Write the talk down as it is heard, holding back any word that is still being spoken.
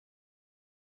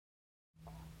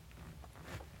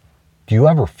Do you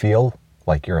ever feel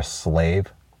like you're a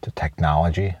slave to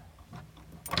technology?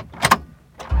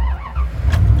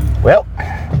 Well,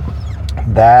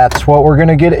 that's what we're going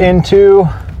to get into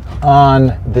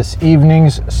on this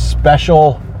evening's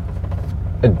special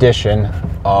edition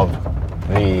of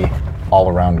the All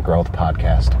Around Growth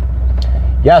Podcast.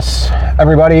 Yes,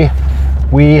 everybody,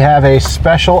 we have a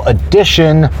special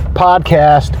edition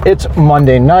podcast. It's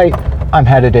Monday night. I'm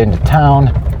headed into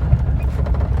town.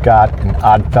 Got an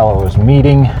Oddfellows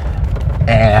meeting,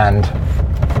 and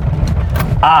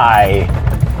I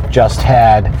just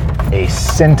had a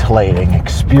scintillating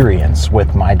experience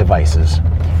with my devices.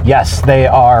 Yes, they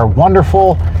are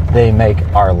wonderful. They make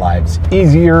our lives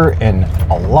easier in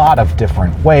a lot of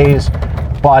different ways,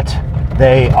 but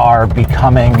they are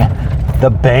becoming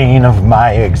the bane of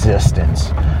my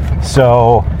existence.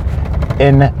 So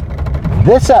in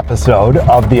this episode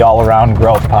of the All Around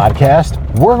Growth Podcast,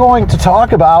 we're going to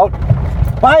talk about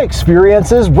my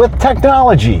experiences with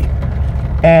technology.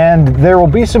 And there will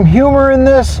be some humor in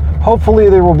this. Hopefully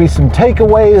there will be some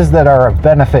takeaways that are of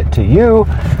benefit to you.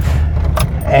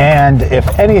 And if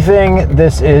anything,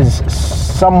 this is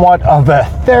somewhat of a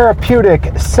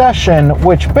therapeutic session,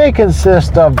 which may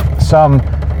consist of some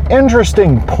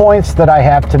interesting points that I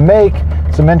have to make,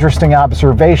 some interesting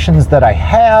observations that I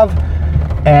have,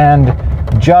 and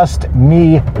just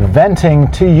me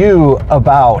venting to you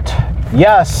about,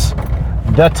 yes,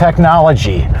 the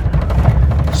technology.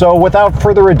 So without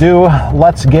further ado,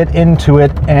 let's get into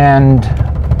it and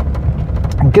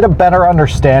get a better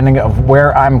understanding of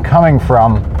where I'm coming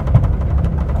from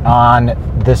on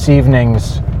this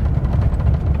evening's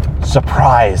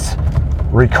surprise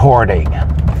recording.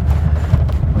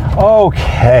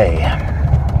 Okay.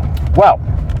 Well,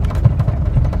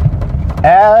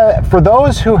 for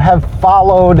those who have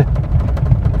followed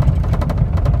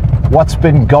what's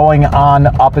been going on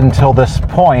up until this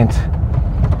point,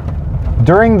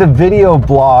 during the video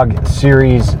blog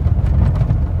series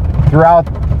throughout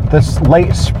this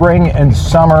late spring and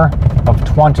summer of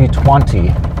 2020,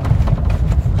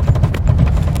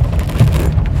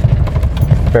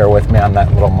 bear with me on that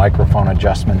little microphone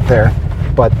adjustment there,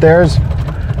 but there's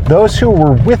those who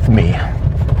were with me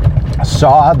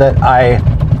saw that I,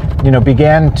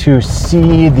 began to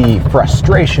see the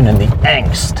frustration and the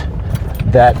angst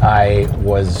that I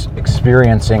was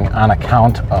experiencing on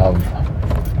account of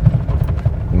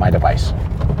my device.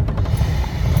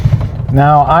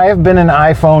 Now, I have been an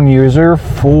iPhone user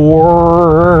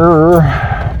for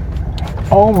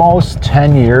almost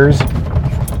 10 years.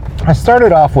 I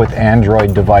started off with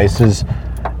Android devices,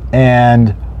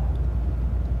 and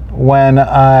when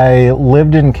I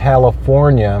lived in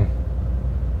California,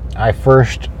 I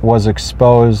first was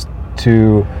exposed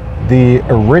to the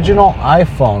original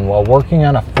iPhone while working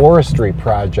on a forestry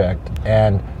project,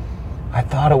 and I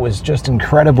thought it was just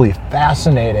incredibly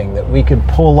fascinating that we could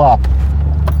pull up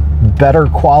better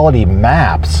quality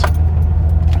maps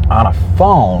on a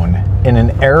phone in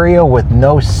an area with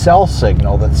no cell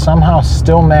signal that somehow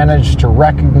still managed to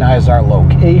recognize our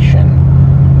location.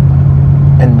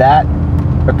 And that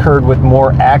occurred with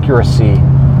more accuracy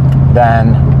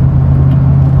than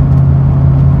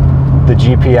the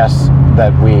GPS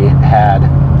that we had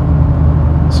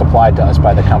supplied to us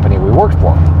by the company we worked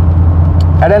for.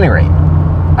 At any rate,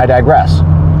 I digress.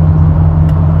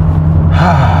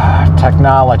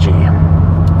 Technology.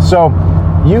 So,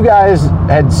 you guys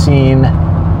had seen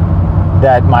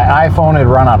that my iPhone had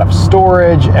run out of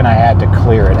storage and I had to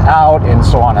clear it out and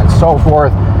so on and so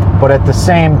forth. But at the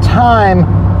same time,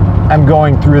 I'm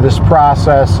going through this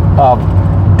process of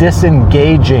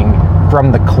disengaging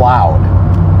from the cloud.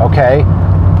 Okay?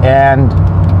 And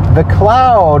the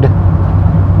cloud,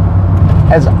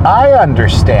 as I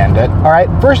understand it, all right,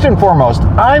 first and foremost,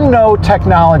 I'm no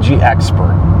technology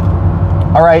expert.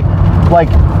 All right? Like,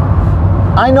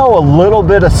 I know a little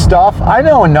bit of stuff. I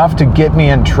know enough to get me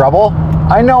in trouble.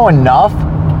 I know enough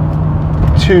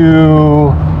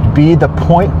to be the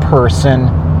point person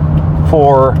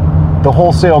for the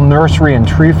wholesale nursery and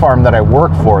tree farm that I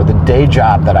work for, the day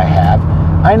job that I have.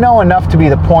 I know enough to be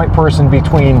the point person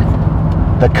between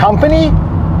the company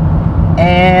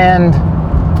and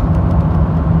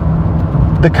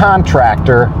the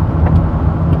contractor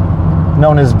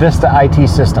known as Vista IT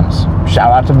Systems.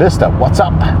 Shout out to Vista. What's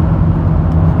up?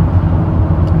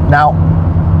 Now,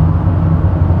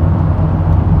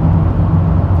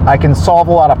 I can solve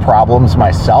a lot of problems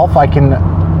myself. My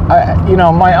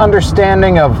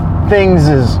understanding of things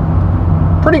is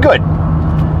pretty good,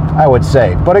 I would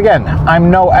say. But again,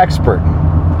 I'm no expert.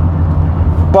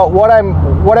 But what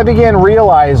I began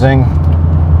realizing,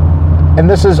 and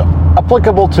this is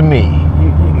applicable to me,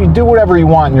 you do whatever you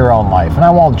want in your own life, and I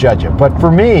won't judge it. But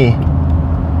for me,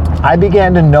 I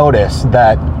began to notice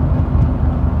that,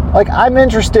 like, I'm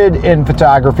interested in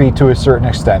photography to a certain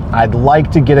extent. I'd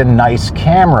like to get a nice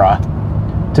camera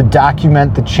to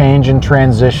document the change and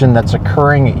transition that's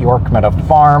occurring at York Meadow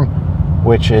Farm,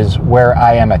 which is where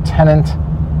I am a tenant,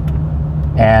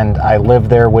 and I live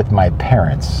there with my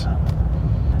parents.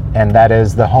 And that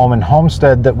is the home and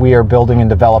homestead that we are building and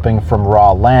developing from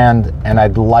raw land, and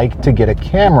I'd like to get a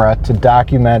camera to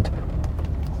document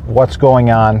what's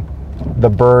going on, the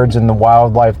birds and the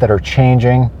wildlife that are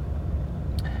changing,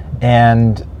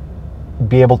 and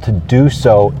be able to do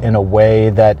so in a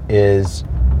way that is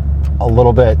a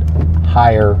little bit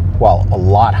higher, well, a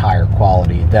lot higher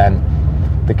quality than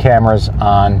the cameras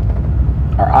on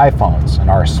our iPhones and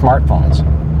our smartphones.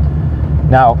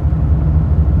 Now,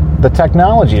 the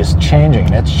technology is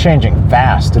changing. It's changing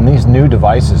fast, and these new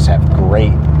devices have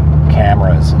great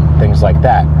cameras and things like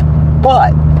that.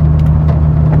 But,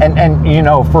 and you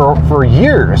know, for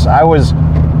years, I was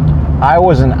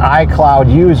an iCloud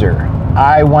user.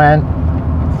 I went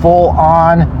full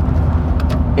on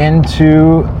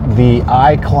into the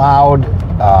iCloud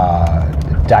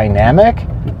dynamic,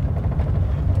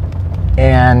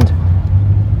 and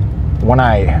when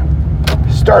I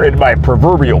started my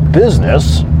proverbial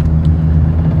business,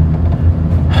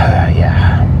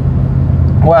 yeah,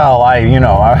 well, I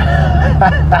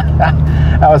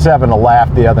was having a laugh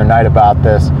the other night about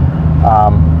this,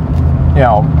 you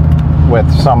know, with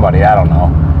somebody, I don't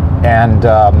know, and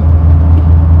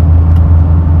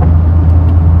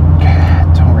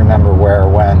don't remember where or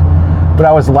when, but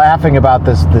I was laughing about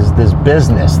this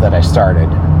business that I started,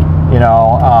 you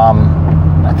know,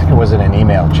 I think it was in an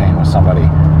email chain with somebody.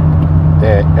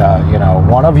 You know,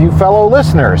 one of you fellow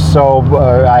listeners, so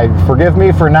I forgive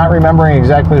me for not remembering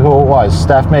exactly who it was.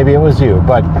 Steph, maybe it was you,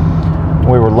 but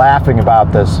we were laughing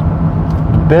about this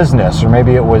business, or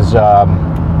maybe it was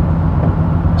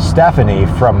Stephanie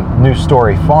from New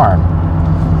Story Farm.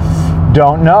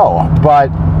 Don't know, but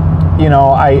you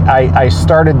know, I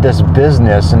started this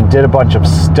business and did a bunch of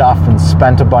stuff and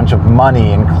spent a bunch of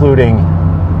money, including,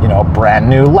 you know, brand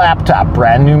new laptop,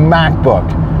 brand new MacBook,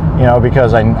 you know,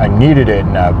 because I needed it,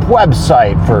 and a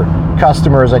website for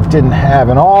customers I didn't have,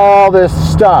 and all this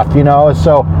stuff, you know.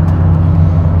 So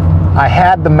I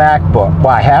had the MacBook. Well,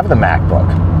 I have the MacBook.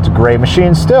 It's a great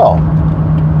machine still.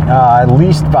 At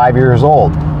least 5 years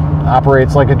old.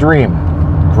 Operates like a dream.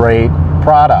 Great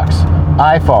products.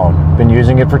 iPhone. Been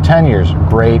using it for 10 years.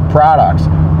 Great products.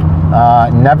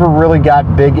 Never really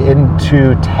got big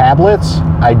into tablets.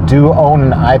 I do own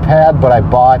an iPad, but I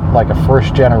bought like a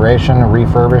first generation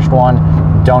refurbished one.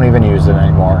 Don't even use it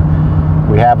anymore.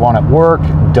 We have one at work.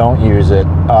 Don't use it.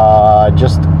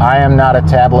 I am not a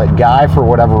tablet guy for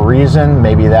whatever reason.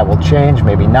 Maybe that will change,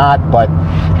 maybe not. But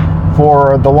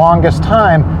for the longest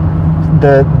time,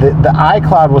 the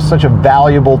iCloud was such a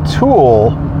valuable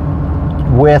tool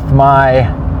with my,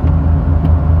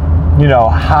 you know,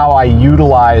 how I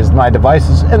utilized my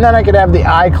devices. And then I could have the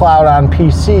iCloud on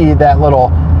PC, that little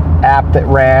app that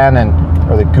ran,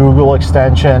 or the Google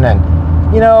extension, and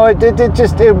you know, it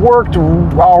worked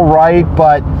all right.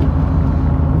 But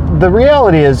the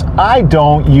reality is, I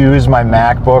don't use my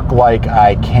MacBook like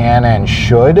I can and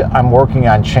should. I'm working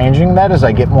on changing that as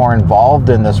I get more involved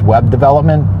in this web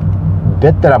development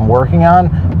bit that I'm working on,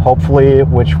 hopefully,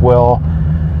 which will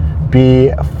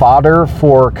be fodder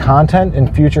for content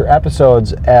in future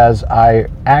episodes as I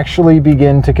actually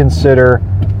begin to consider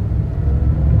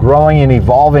growing and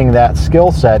evolving that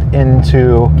skill set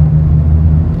into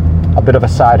a bit of a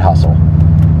side hustle.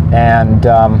 And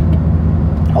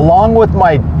along with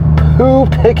my poo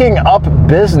picking up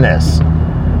business,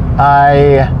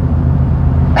 I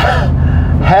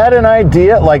had an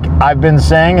idea, like I've been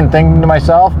saying and thinking to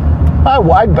myself,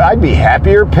 I'd be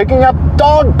happier picking up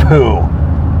dog poo,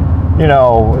 you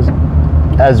know,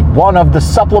 as one of the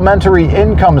supplementary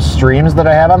income streams that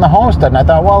I have on the homestead. And I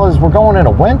thought, well, as we're going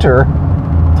into winter,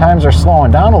 times are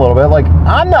slowing down a little bit. Like,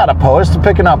 I'm not opposed to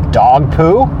picking up dog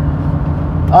poo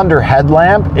under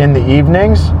headlamp in the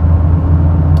evenings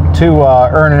to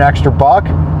earn an extra buck.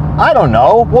 I don't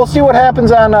know. We'll see what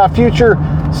happens on future.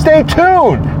 Stay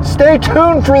tuned. Stay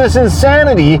tuned for this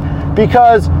insanity,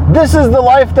 because this is the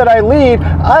life that I lead.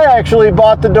 I actually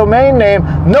bought the domain name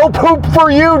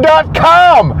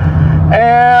nopoopforyou.com,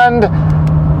 and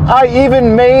I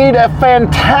even made a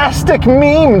fantastic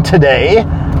meme today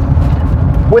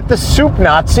with the soup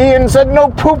Nazi and said no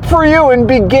poop for you, and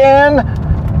began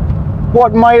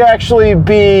what might actually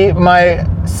be my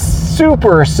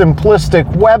super simplistic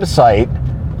website.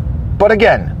 But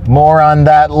again, more on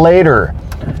that later.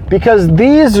 because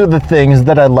these are the things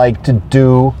that I like to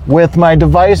do with my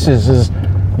devices, is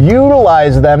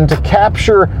utilize them to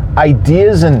capture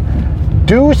ideas and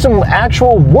do some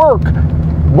actual work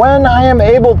when I am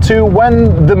able to,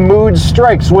 when the mood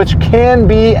strikes, which can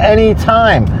be any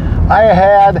time. I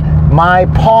had my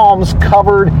palms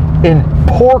covered in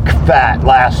pork fat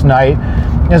last night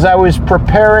as I was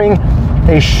preparing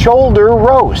a shoulder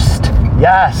roast.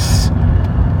 Yes.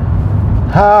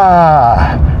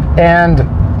 And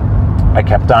I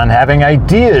kept on having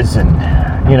ideas, and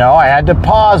I had to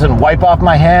pause and wipe off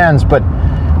my hands, but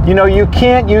you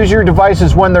can't use your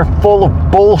devices when they're full of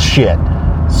bullshit.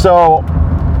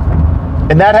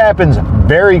 And that happens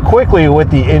very quickly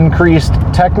with the increased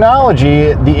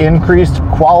technology, the increased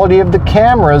quality of the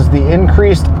cameras, the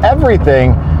increased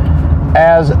everything.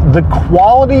 As the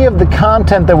quality of the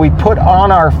content that we put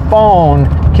on our phone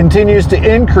continues to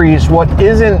increase, what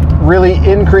isn't really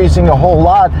increasing a whole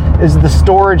lot is the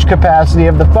storage capacity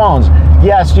of the phones.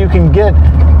 Yes, you can get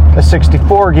a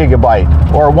 64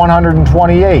 gigabyte or a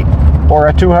 128 or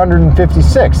a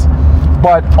 256,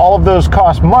 but all of those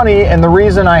cost money, and the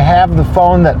reason I have the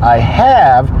phone that I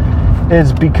have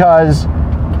is because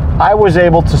I was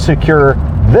able to secure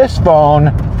this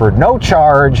phone for no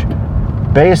charge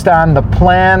based on the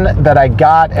plan that I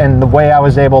got and the way I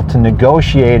was able to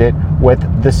negotiate it with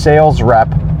the sales rep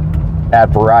at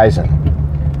Verizon.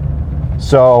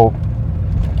 So,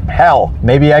 hell,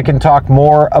 maybe I can talk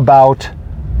more about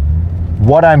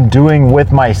what I'm doing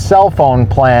with my cell phone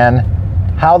plan,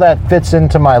 how that fits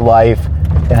into my life,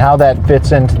 and how that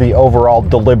fits into the overall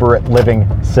deliberate living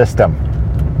system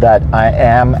that I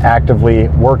am actively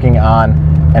working on.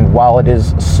 And while it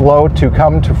is slow to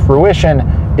come to fruition,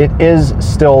 it is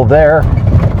still there.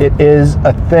 It is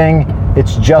a thing.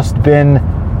 It's just been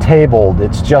tabled.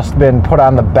 It's just been put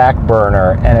on the back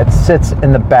burner, and it sits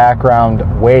in the background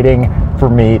waiting for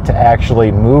me to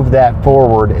actually move that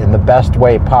forward in the best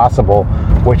way possible,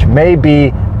 which may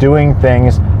be doing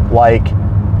things like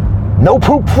No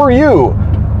Poop for You,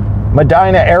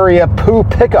 Medina area poo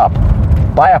pickup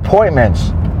by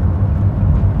appointments.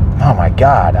 Oh my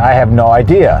God, I have no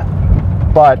idea.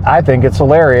 But I think it's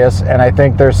hilarious, and I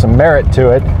think there's some merit to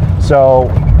it. So,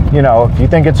 if you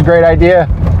think it's a great idea,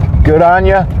 good on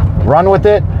you, run with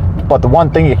it. But the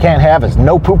one thing you can't have is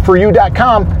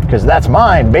nopoopforyou.com, because that's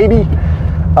mine, baby.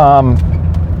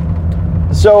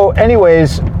 So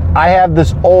anyways, I have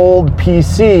this old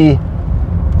PC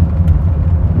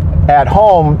at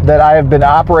home that I have been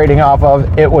operating off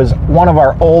of. It was one of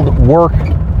our old work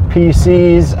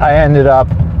PCs. I ended up,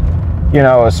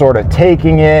 sort of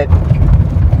taking it,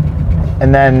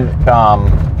 and then,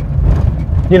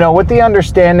 with the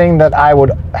understanding that I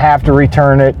would have to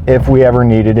return it if we ever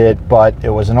needed it, but it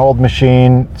was an old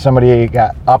machine. Somebody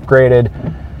got upgraded,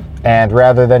 and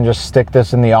rather than just stick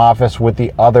this in the office with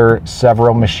the other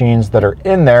several machines that are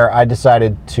in there, I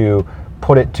decided to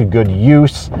put it to good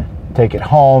use, take it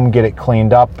home, get it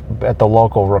cleaned up at the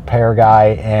local repair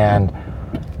guy, and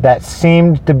that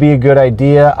seemed to be a good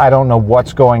idea. I don't know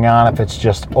what's going on, if it's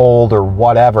just old or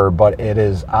whatever, but it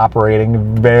is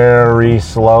operating very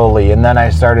slowly. And then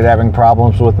I started having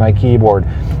problems with my keyboard.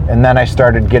 And then I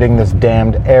started getting this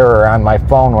damned error on my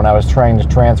phone when I was trying to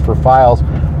transfer files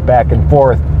back and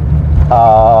forth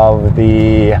of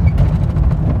the,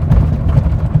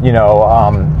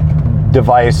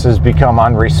 device has become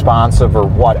unresponsive or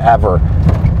whatever,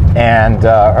 and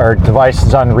our device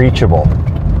is unreachable.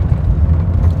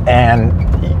 And,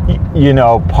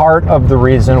 part of the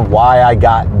reason why I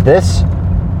got this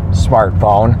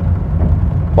smartphone,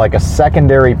 like a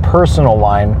secondary personal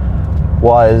line,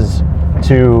 was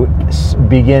to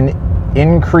begin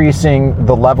increasing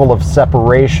the level of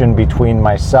separation between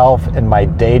myself and my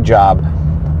day job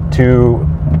to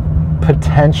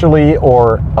potentially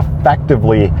or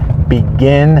effectively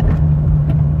begin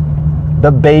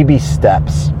the baby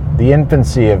steps, the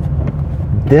infancy of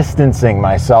distancing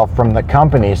myself from the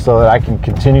company so that I can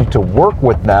continue to work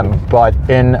with them, but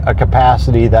in a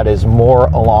capacity that is more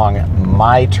along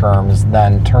my terms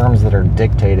than terms that are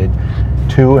dictated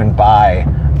to and by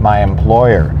my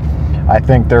employer. I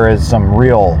think there is some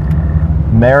real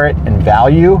merit and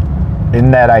value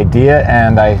in that idea,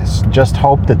 and I just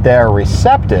hope that they're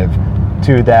receptive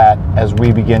to that as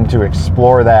we begin to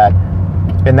explore that.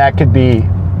 And that could be,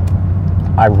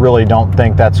 I really don't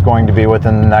think that's going to be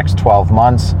within the next 12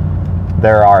 months.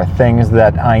 There are things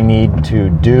that I need to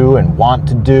do and want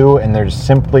to do, and they're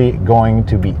simply going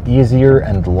to be easier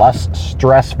and less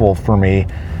stressful for me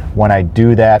when I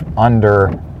do that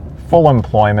under full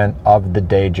employment of the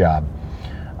day job.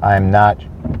 I'm not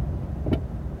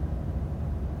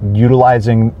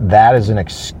utilizing that as an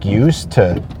excuse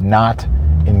to not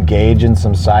engage in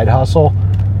some side hustle,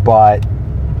 but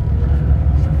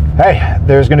hey,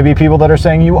 there's going to be people that are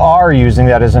saying you are using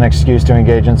that as an excuse to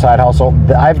engage in side hustle.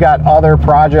 I've got other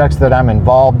projects that I'm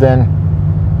involved in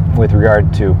with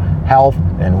regard to health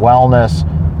and wellness,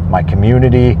 my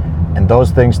community, and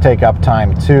those things take up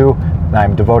time too. And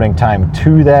I'm devoting time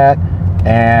to that.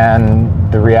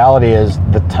 And the reality is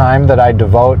the time that I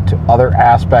devote to other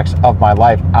aspects of my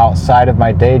life outside of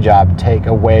my day job take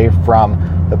away from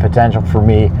the potential for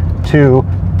me to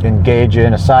engage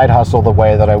in a side hustle the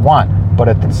way that I want. But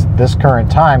at this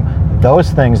current time,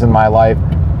 those things in my life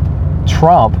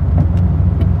trump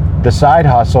the side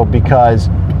hustle because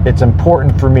it's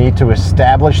important for me to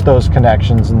establish those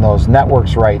connections and those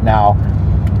networks right now.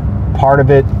 Part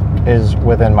of it is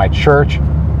within my church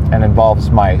and involves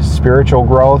my spiritual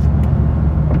growth.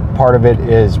 Part of it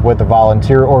is with the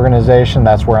volunteer organization.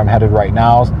 That's where I'm headed right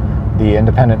now, the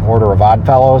Independent Order of Odd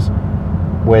Fellows,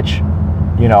 which,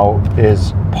 you know,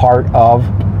 is part of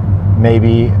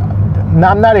maybe,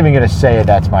 I'm not even going to say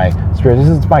that's my spirit. This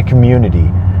is my community.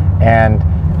 And,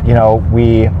 you know,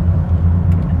 we,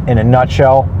 in a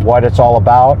nutshell, what it's all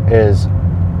about is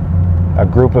a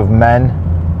group of men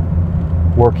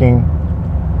working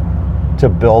to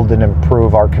build and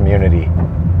improve our community,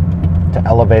 to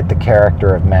elevate the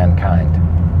character of mankind.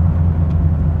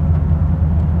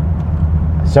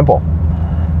 Simple.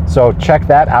 So check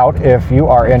that out if you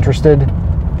are interested.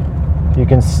 You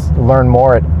can learn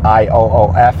more at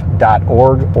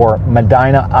ioof.org or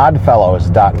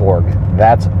medinaoddfellows.org.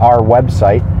 That's our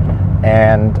website.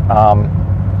 And,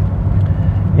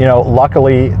 you know,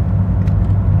 luckily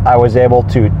I was able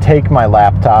to take my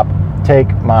laptop, take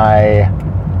my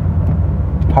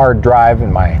hard drive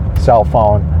and my cell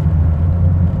phone,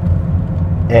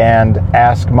 and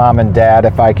ask mom and dad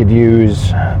if I could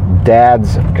use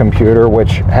dad's computer,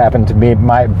 which happened to be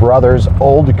my brother's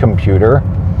old computer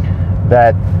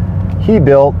that he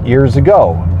built years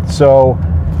ago. So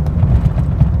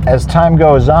as time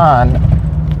goes on,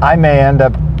 I may end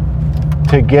up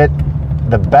to get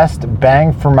the best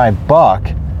bang for my buck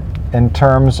in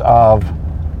terms of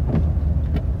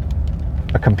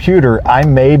a computer. I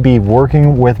may be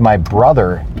working with my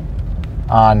brother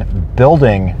on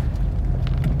building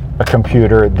a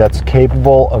computer that's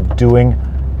capable of doing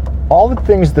all the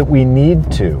things that we need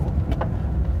to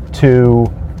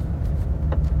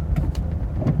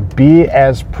be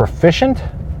as proficient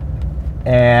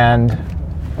and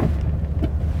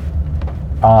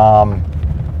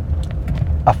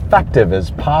effective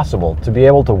as possible, to be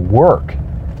able to work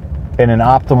in an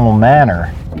optimal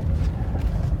manner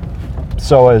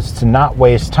so as to not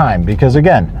waste time. Because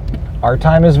again, our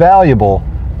time is valuable,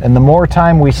 and the more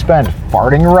time we spend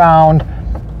farting around,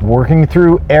 working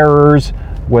through errors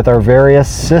with our various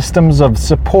systems of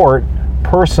support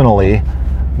personally,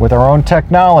 with our own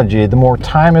technology, the more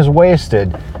time is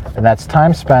wasted, and that's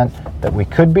time spent that we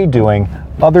could be doing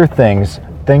other things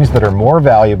that are more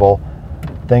valuable,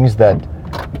 things that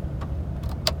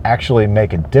actually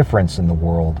make a difference in the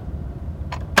world.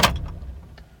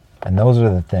 And those are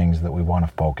the things that we want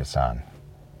to focus on,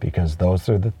 because those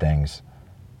are the things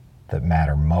that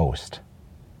matter most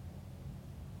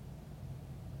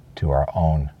to our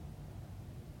own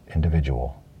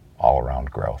individual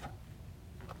all-around growth.